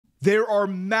There are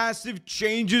massive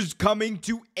changes coming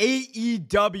to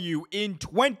AEW in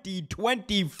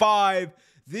 2025.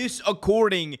 This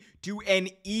according to an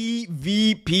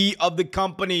EVP of the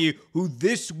company who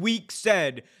this week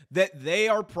said that they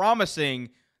are promising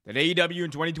that AEW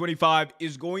in 2025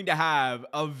 is going to have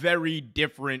a very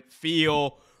different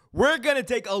feel. We're going to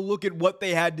take a look at what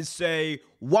they had to say,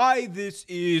 why this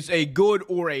is a good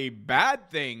or a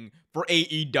bad thing for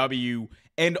AEW,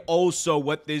 and also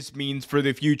what this means for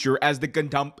the future as the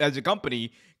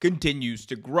company continues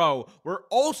to grow. We're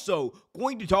also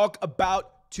going to talk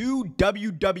about two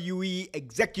WWE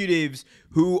executives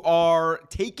who are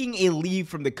taking a leave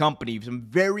from the company. Some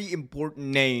very important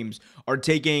names are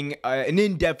taking an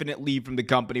indefinite leave from the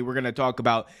company. We're going to talk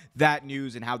about that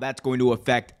news and how that's going to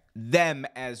affect them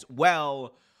as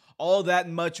well. All that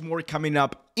and much more coming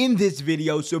up in this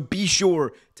video, so be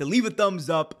sure to leave a thumbs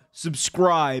up,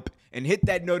 subscribe, and hit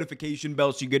that notification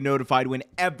bell so you get notified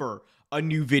whenever a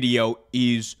new video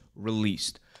is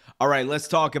released. All right, let's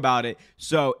talk about it.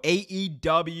 So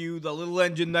AEW, the little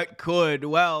engine that could,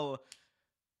 well,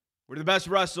 where the best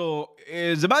wrestle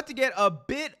is about to get a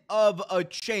bit of a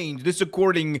change. This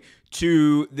according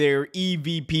to their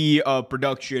EVP of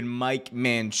production, Mike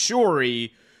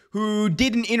Manchuri, who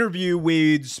did an interview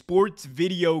with Sports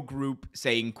Video Group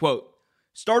saying, quote,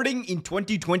 "Starting in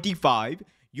 2025,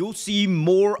 you'll see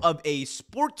more of a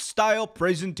sports-style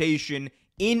presentation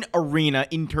in Arena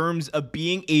in terms of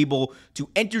being able to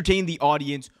entertain the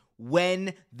audience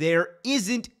when there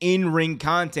isn't in-ring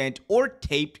content or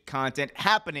taped content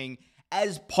happening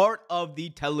as part of the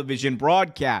television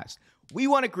broadcast. We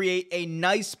want to create a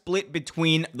nice split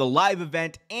between the live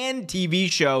event and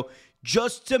TV show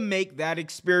just to make that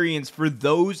experience for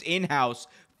those in-house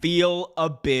feel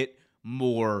a bit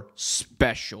more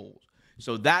special."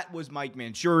 So that was Mike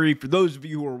Manchuri. For those of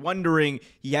you who are wondering,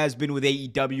 he has been with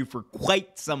AEW for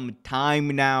quite some time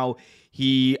now.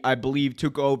 He, I believe,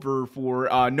 took over for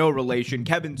no relation,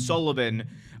 Kevin Sullivan.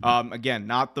 Again,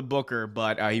 not the booker,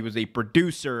 but he was a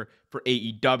producer for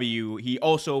AEW. He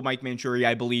also, Mike Manchuri,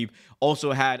 I believe,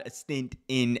 also had a stint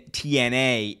in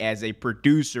TNA as a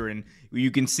producer, and you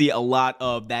can see a lot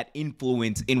of that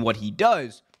influence in what he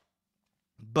does.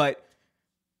 But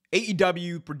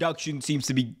AEW production seems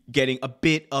to be getting a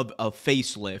bit of a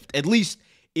facelift, at least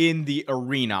in the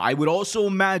arena. I would also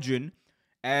imagine,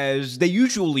 as they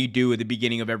usually do at the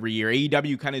beginning of every year,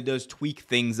 AEW kind of does tweak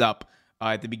things up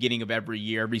at the beginning of every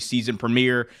year. Every season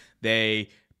premiere, they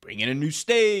bring in a new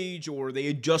stage, or they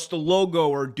adjust the logo,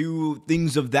 or do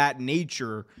things of that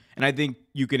nature. And I think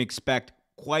you can expect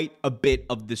quite a bit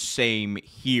of the same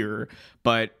here.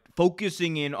 But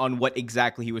focusing in on what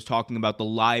exactly he was talking about, the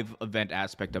live event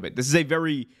aspect of it. This is a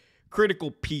very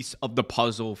critical piece of the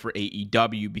puzzle for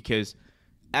AEW, because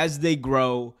as they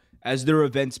grow, as their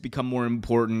events become more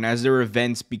important, as their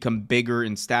events become bigger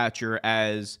in stature,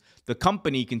 as the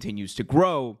company continues to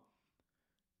grow,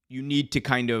 you need to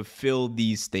kind of fill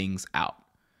these things out.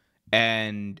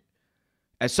 And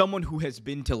as someone who has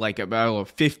been to like about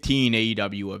 15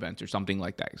 AEW events or something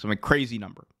like that, some crazy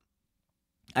number,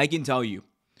 I can tell you,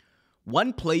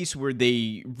 one place where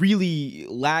they really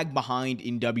lag behind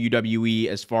in WWE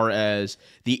as far as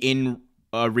the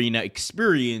in-arena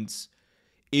experience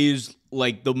is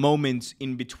like the moments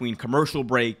in between commercial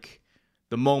break,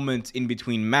 the moments in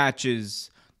between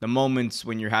matches, the moments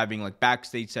when you're having like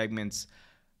backstage segments.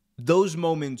 Those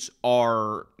moments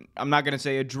are, I'm not going to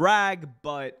say a drag,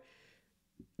 but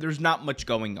there's not much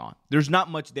going on. There's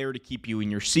not much there to keep you in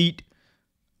your seat.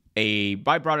 A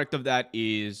byproduct of that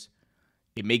is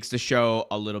it makes the show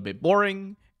a little bit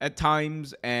boring at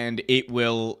times, and it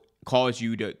will cause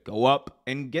you to go up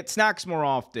and get snacks more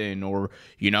often, or,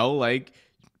 you know, like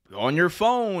go on your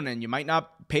phone and you might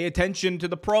not pay attention to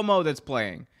the promo that's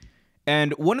playing.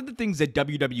 And one of the things that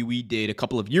WWE did a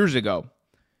couple of years ago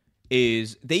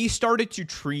is they started to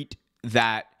treat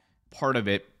that part of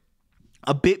it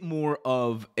a bit more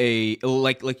of a,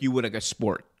 like you would like a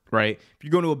sport, right? If you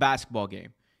go to a basketball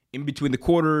game, in between the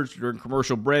quarters, during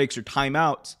commercial breaks or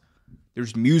timeouts,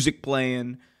 there's music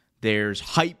playing, there's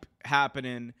hype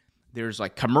happening, there's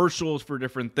like commercials for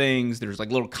different things, there's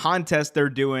like little contests they're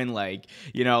doing, like,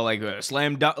 you know, like a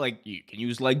slam dunk, like you can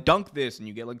use like dunk this and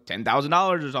you get like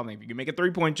 $10,000 or something. If you can make a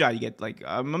 3-point shot, you get like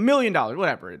 $1 million,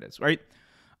 whatever it is, right?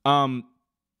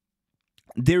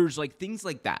 There's like things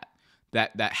like that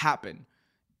happen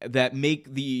that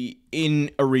make the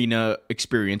in-arena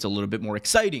experience a little bit more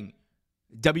exciting.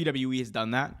 WWE has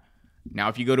done that. Now,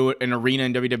 if you go to an arena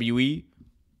in WWE,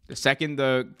 the second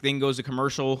the thing goes to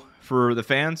commercial for the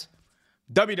fans,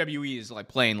 WWE is like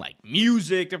playing like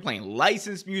music. They're playing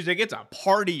licensed music. It's a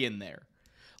party in there.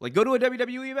 Like, go to a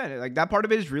WWE event. Like, that part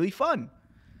of it is really fun.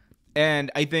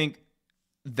 And I think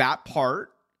that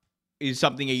part is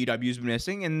something AEW has been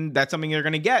missing, and that's something they're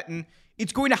going to get. And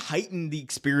it's going to heighten the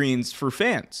experience for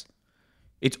fans.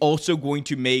 It's also going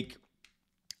to make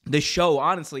the show,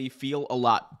 honestly, feel a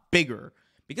lot bigger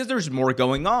because there's more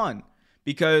going on.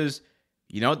 Because,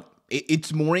 you know,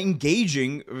 it's more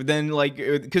engaging than, like,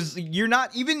 because you're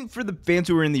not, even for the fans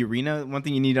who are in the arena, one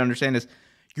thing you need to understand is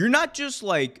you're not just,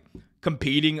 like,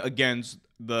 competing against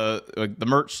the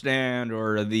merch stand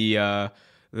or the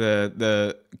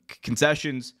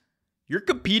concessions. You're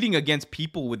competing against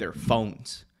people with their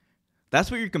phones.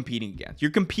 That's what you're competing against.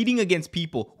 You're competing against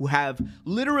people who have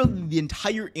literally the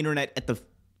entire internet at the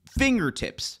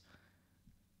fingertips.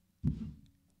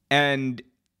 And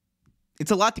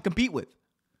it's a lot to compete with.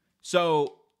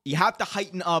 So you have to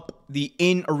heighten up the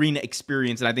in-arena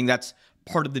experience. And I think that's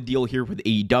part of the deal here with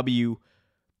AEW.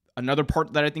 Another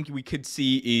part that I think we could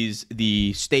see is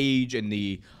the stage and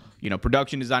the, you know,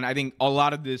 production design. I think a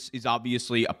lot of this is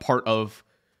obviously a part of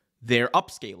their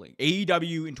upscaling.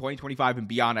 AEW in 2025 and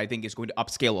beyond, I think, is going to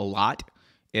upscale a lot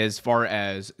as far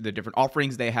as the different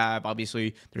offerings they have.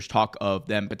 Obviously, there's talk of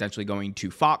them potentially going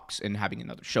to Fox and having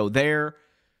another show there.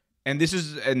 And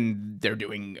they're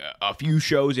doing a few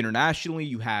shows internationally.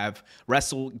 You have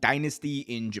Wrestle Dynasty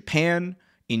in Japan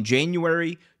in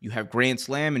January. You have Grand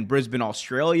Slam in Brisbane,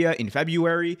 Australia in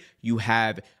February. You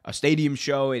have a stadium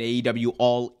show at AEW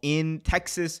All In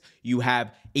Texas. You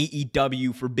have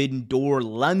AEW Forbidden Door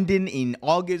London in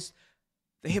August.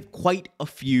 They have quite a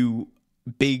few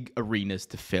big arenas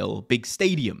to fill, big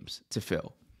stadiums to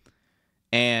fill.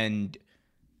 And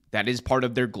that is part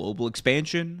of their global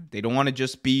expansion. They don't want to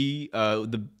just be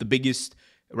the biggest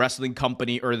wrestling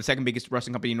company or the second biggest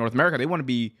wrestling company in North America. They want to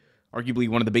be arguably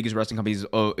one of the biggest wrestling companies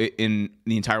in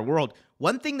the entire world.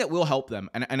 One thing that will help them,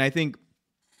 and I think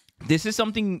this is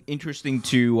something interesting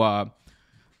to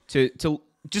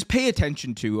just pay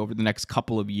attention to over the next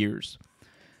couple of years.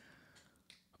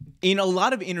 In a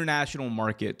lot of international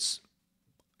markets,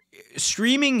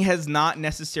 streaming has not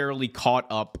necessarily caught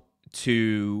up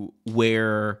to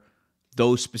where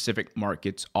those specific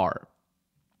markets are.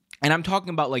 And I'm talking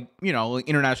about, like, you know,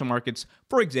 international markets.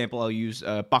 For example, I'll use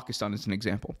Pakistan as an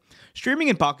example. Streaming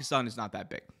in Pakistan is not that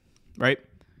big, right?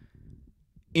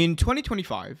 In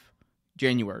 2025,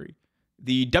 January,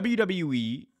 the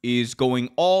WWE is going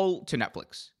all to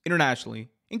Netflix internationally,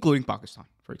 including Pakistan,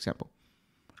 for example,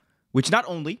 which not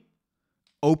only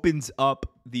opens up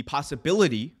the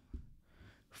possibility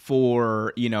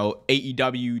for, you know,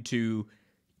 AEW to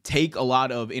take a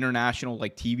lot of international,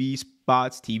 like, TV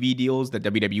spots, TV deals that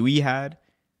WWE had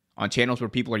on channels where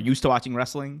people are used to watching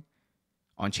wrestling,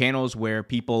 on channels where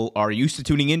people are used to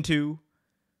tuning into,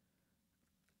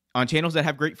 on channels that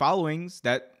have great followings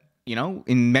that, you know,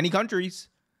 in many countries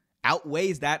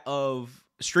outweighs that of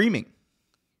streaming.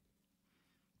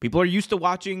 People are used to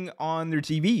watching on their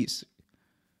TVs.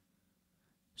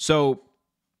 So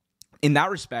in that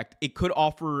respect, it could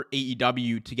offer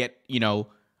AEW to get, you know,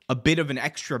 a bit of an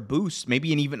extra boost, maybe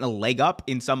even a leg up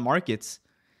in some markets.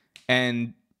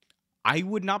 And I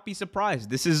would not be surprised.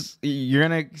 You're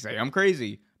going to say I'm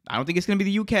crazy. I don't think it's going to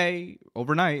be the UK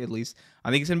overnight, at least.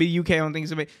 I think it's going to be the UK. I don't think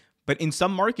it's going to be. But in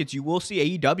some markets, you will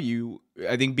see AEW,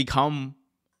 I think, become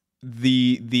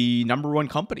the number one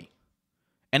company.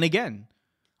 And again,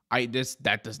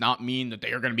 that does not mean that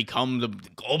they are going to become the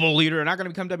global leader. They're not going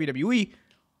to become WWE.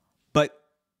 But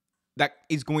that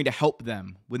is going to help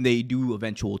them when they do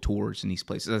eventual tours in these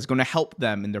places. That's going to help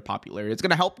them in their popularity. It's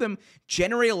going to help them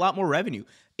generate a lot more revenue.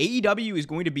 AEW is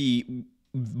going to be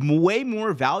way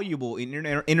more valuable in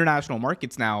international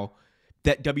markets now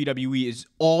that WWE is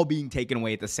all being taken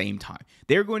away at the same time.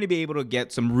 They're going to be able to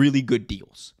get some really good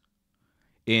deals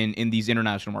in these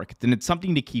international markets, and it's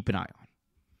something to keep an eye on.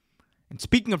 And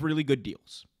speaking of really good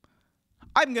deals,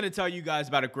 I'm going to tell you guys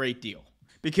about a great deal,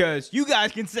 because you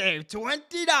guys can save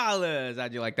 $20.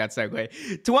 How'd you like that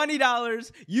segue?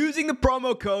 $20 using the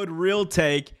promo code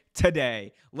REALTAKE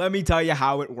today. Let me tell you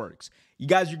how it works. You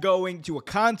guys are going to a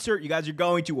concert. You guys are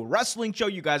going to a wrestling show.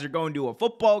 You guys are going to a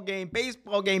football game,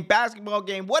 baseball game, basketball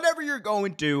game, whatever you're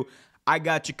going to, I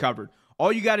got you covered.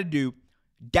 All you got to do,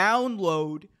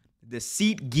 download the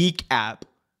SeatGeek app.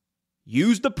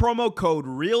 Use the promo code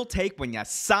REALTAKE when you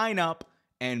sign up,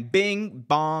 and bing,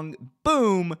 bong,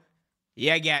 boom,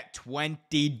 you get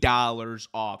 $20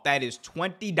 off. That is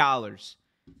 $20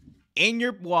 in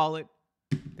your wallet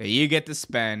that you get to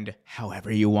spend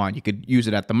however you want. You could use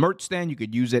it at the merch stand. You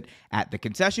could use it at the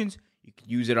concessions. You could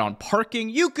use it on parking.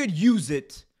 You could use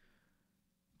it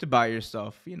to buy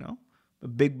yourself, you know, a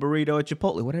big burrito at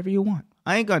Chipotle, whatever you want.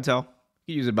 I ain't gonna tell.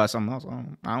 You could use it to buy something else.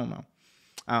 I don't know.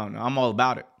 I don't know. I'm all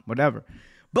about it. Whatever.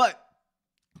 But,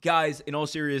 guys, in all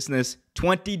seriousness,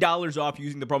 $20 off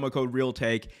using the promo code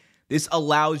REALTAKE. This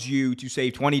allows you to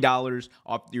save $20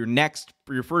 off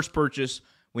for your first purchase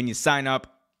when you sign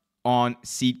up on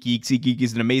SeatGeek. SeatGeek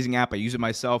is an amazing app. I use it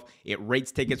myself. It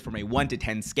rates tickets from a 1 to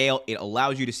 10 scale. It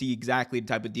allows you to see exactly the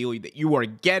type of deal that you are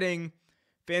getting.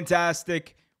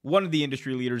 Fantastic. One of the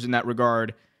industry leaders in that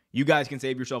regard. You guys can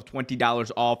save yourself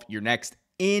 $20 off your next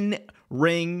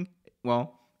in-person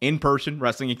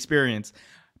wrestling experience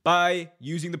by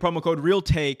using the promo code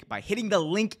REALTAKE, by hitting the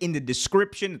link in the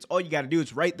description. It's all you got to do.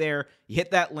 It's right there. You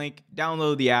hit that link,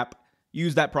 download the app,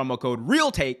 use that promo code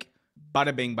REALTAKE.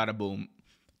 Bada bing, bada boom.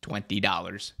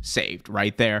 $20 saved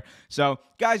right there. So,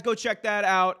 guys, go check that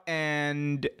out.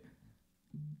 And,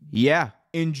 yeah,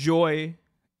 enjoy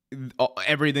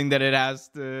everything that it has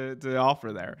to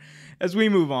offer there. As we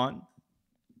move on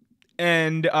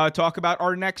and talk about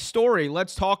our next story,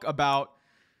 let's talk about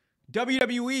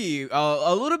WWE.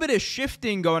 A little bit of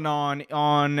shifting going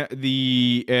on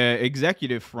the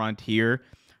executive front here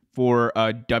for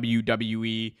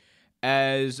WWE,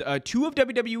 as two of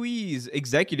WWE's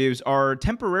executives are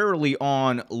temporarily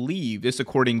on leave. This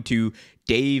according to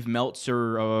Dave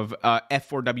Meltzer of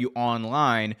F4W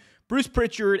Online. Bruce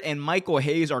Pritchard and Michael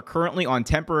Hayes are currently on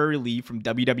temporary leave from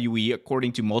WWE,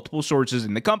 according to multiple sources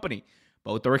in the company.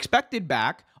 Both are expected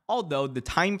back, although the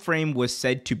time frame was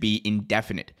said to be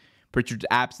indefinite. Pritchard's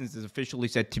absence is officially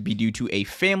said to be due to a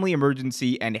family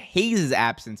emergency, and Hayes'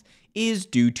 absence is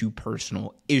due to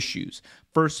personal issues.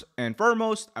 First and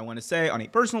foremost, I want to say on a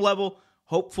personal level,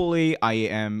 hopefully I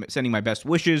am sending my best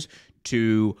wishes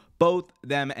to both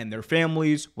them and their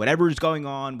families. Whatever is going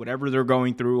on, whatever they're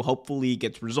going through, hopefully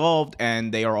gets resolved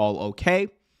and they are all okay.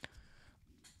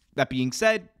 That being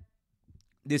said,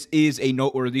 this is a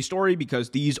noteworthy story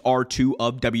because these are two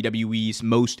of WWE's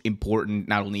most important,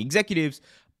 not only executives,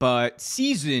 but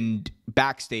seasoned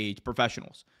backstage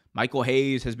professionals. Michael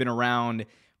Hayes has been around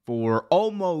for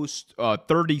almost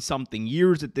 30-something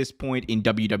years at this point in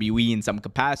WWE in some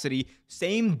capacity.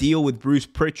 Same deal with Bruce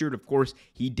Pritchard. Of course,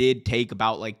 he did take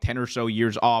about 10 or so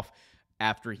years off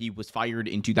after he was fired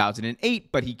in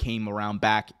 2008, but he came around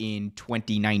back in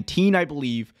 2019, I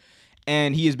believe,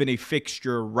 and he has been a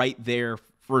fixture right there,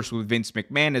 first with Vince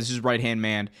McMahon as his right-hand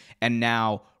man, and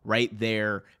now right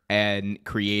there and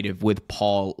creative with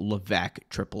Paul Levesque,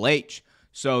 Triple H.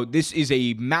 So this is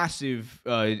a massive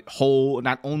hole,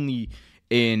 not only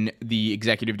in the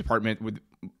executive department with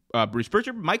Bruce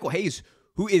Pritchard, but Michael Hayes,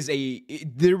 who is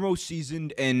their most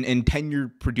seasoned and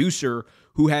tenured producer,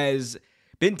 who has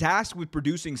been tasked with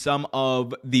producing some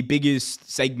of the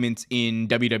biggest segments in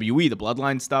WWE, the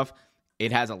Bloodline stuff.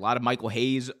 It has a lot of Michael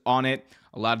Hayes on it.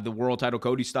 A lot of the World Title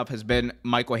Cody stuff has been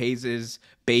Michael Hayes'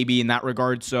 baby in that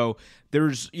regard. So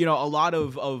there's, a lot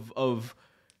of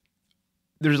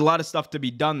there's a lot of stuff to be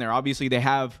done there. Obviously, they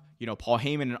have, Paul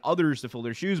Heyman and others to fill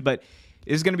their shoes, but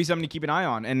it's going to be something to keep an eye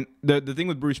on. And the thing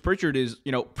with Bruce Pritchard is,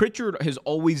 Pritchard has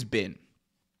always been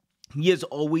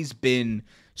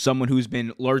someone who's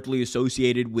been largely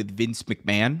associated with Vince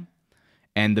McMahon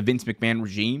and the Vince McMahon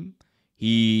regime.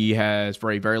 He has,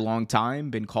 for a very long time,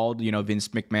 been called, Vince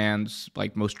McMahon's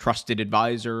most trusted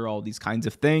advisor, all these kinds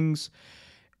of things.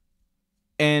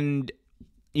 And,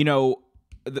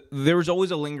 there was always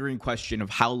a lingering question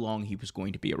of how long he was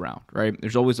going to be around, right?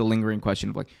 There's always a lingering question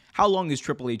of how long is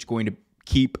Triple H going to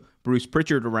keep Bruce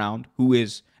Pritchard around, who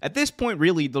is, at this point,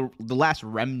 really the last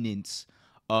remnants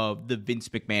of the Vince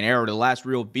McMahon era, the last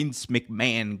real Vince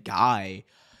McMahon guy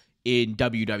in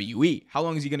WWE. How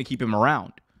long is he going to keep him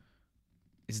around?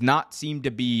 It's not seemed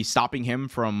to be stopping him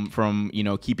from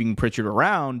keeping Pritchard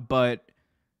around, but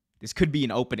this could be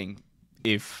an opening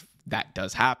if that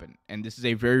does happen. And this is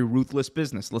a very ruthless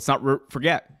business. Let's not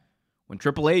forget, when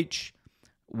Triple H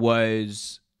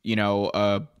was,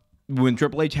 when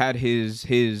Triple H had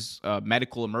his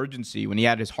medical emergency, when he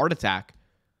had his heart attack,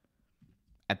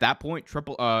 at that point,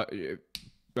 Vince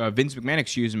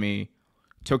McMahon,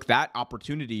 took that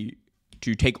opportunity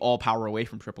to take all power away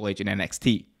from Triple H in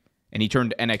NXT. And he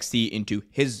turned NXT into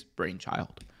his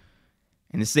brainchild.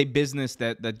 And this is a business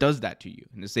that does that to you.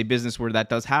 And this is a business where that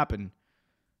does happen.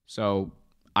 So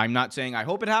I'm not saying I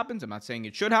hope it happens. I'm not saying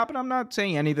it should happen. I'm not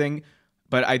saying anything.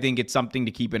 But I think it's something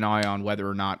to keep an eye on whether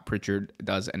or not Pritchard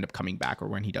does end up coming back or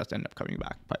when he does end up coming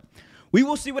back. But we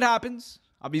will see what happens.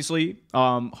 Obviously,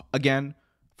 again,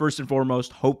 first and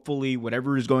foremost, hopefully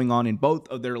whatever is going on in both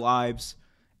of their lives,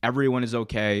 everyone is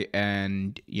okay.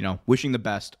 And, wishing the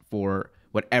best for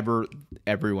whatever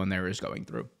everyone there is going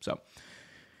through. So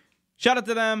Shout out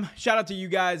to them. Shout out to you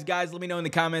guys. Guys, let me know in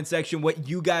the comment section what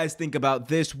you guys think about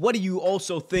this. What do you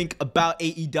also think about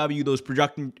AEW, those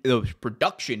production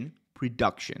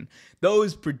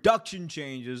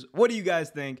changes? What do you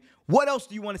guys think? What else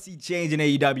do you want to see change in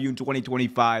AEW in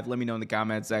 2025? Let me know in the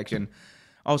comment section.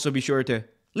 Also, be sure to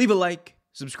leave a like,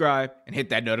 subscribe, and hit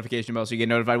that notification bell so you get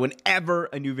notified whenever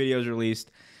a new video is released.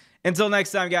 Until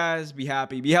next time, guys, be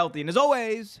happy, be healthy, and as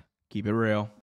always, keep it real.